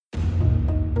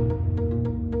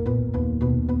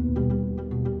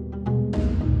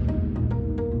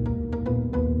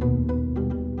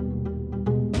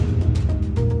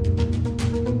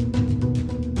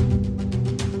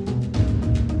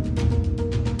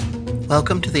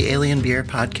Welcome to the Alien Beer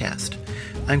Podcast.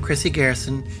 I'm Chrissy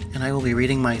Garrison, and I will be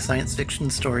reading my science fiction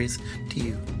stories to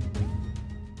you.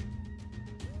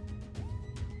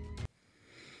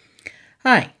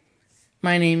 Hi,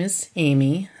 my name is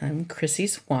Amy. I'm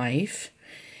Chrissy's wife,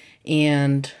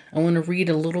 and I want to read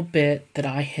a little bit that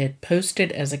I had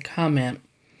posted as a comment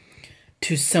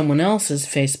to someone else's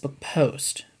Facebook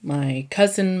post. My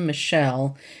cousin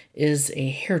Michelle is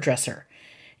a hairdresser,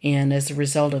 and as a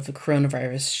result of the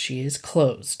coronavirus, she is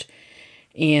closed.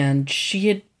 And she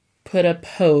had put a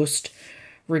post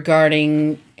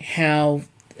regarding how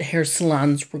hair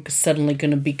salons were suddenly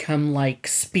going to become like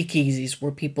speakeasies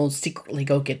where people secretly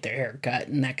go get their hair cut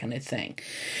and that kind of thing.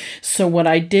 So what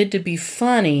I did to be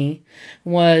funny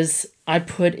was I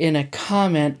put in a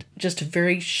comment just a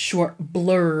very short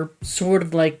blurb, sort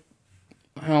of like,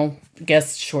 well, I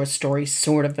guess short story,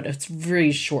 sort of, but it's a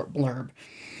very short blurb.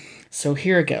 So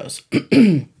here it goes.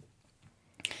 In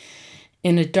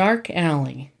a dark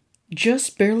alley,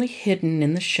 just barely hidden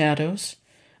in the shadows,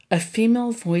 a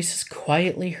female voice is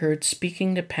quietly heard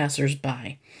speaking to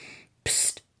passers-by.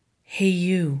 Psst, hey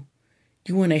you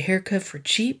want a haircut for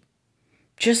cheap?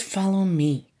 Just follow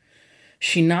me.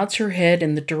 She nods her head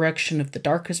in the direction of the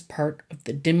darkest part of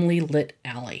the dimly lit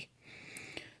alley.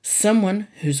 Someone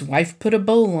whose wife put a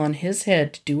bowl on his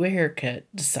head to do a haircut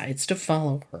decides to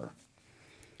follow her.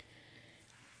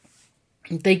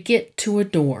 They get to a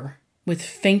door with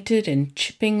fainted and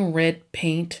chipping red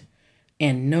paint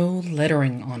and no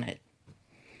lettering on it.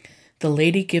 The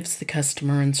lady gives the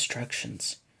customer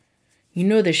instructions. You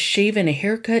know the shave and a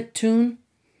haircut tune?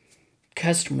 The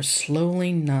customer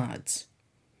slowly nods.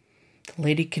 The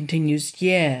lady continues,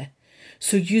 yeah,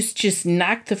 so you just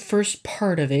knock the first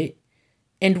part of it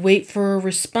and wait for a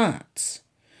response.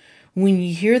 When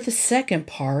you hear the second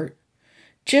part,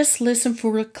 just listen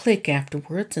for a click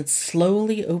afterwards and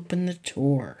slowly open the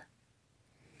door.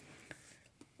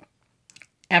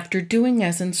 After doing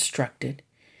as instructed,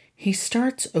 he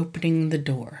starts opening the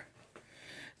door.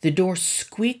 The door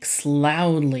squeaks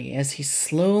loudly as he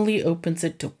slowly opens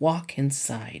it to walk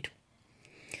inside.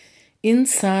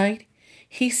 Inside,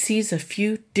 he sees a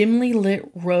few dimly lit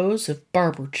rows of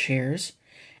barber chairs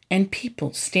and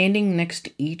people standing next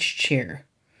to each chair,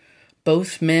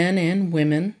 both men and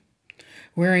women,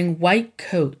 wearing white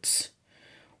coats,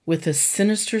 with a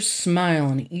sinister smile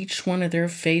on each one of their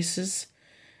faces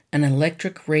and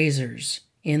electric razors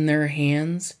in their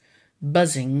hands,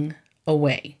 buzzing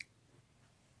away.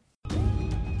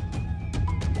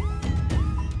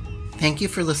 Thank you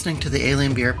for listening to the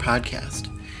Alien Beer Podcast.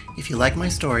 If you like my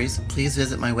stories, please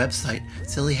visit my website,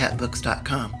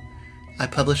 sillyhatbooks.com. I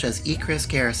publish as E. Chris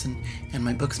Garrison, and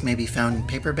my books may be found in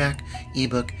paperback,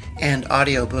 ebook, and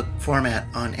audiobook format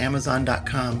on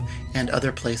Amazon.com and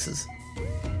other places.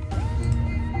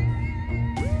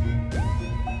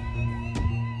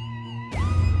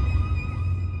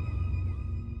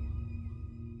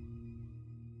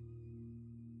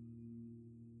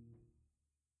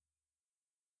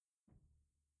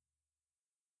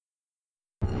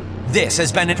 This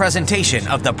has been a presentation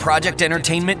of the Project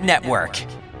Entertainment Network.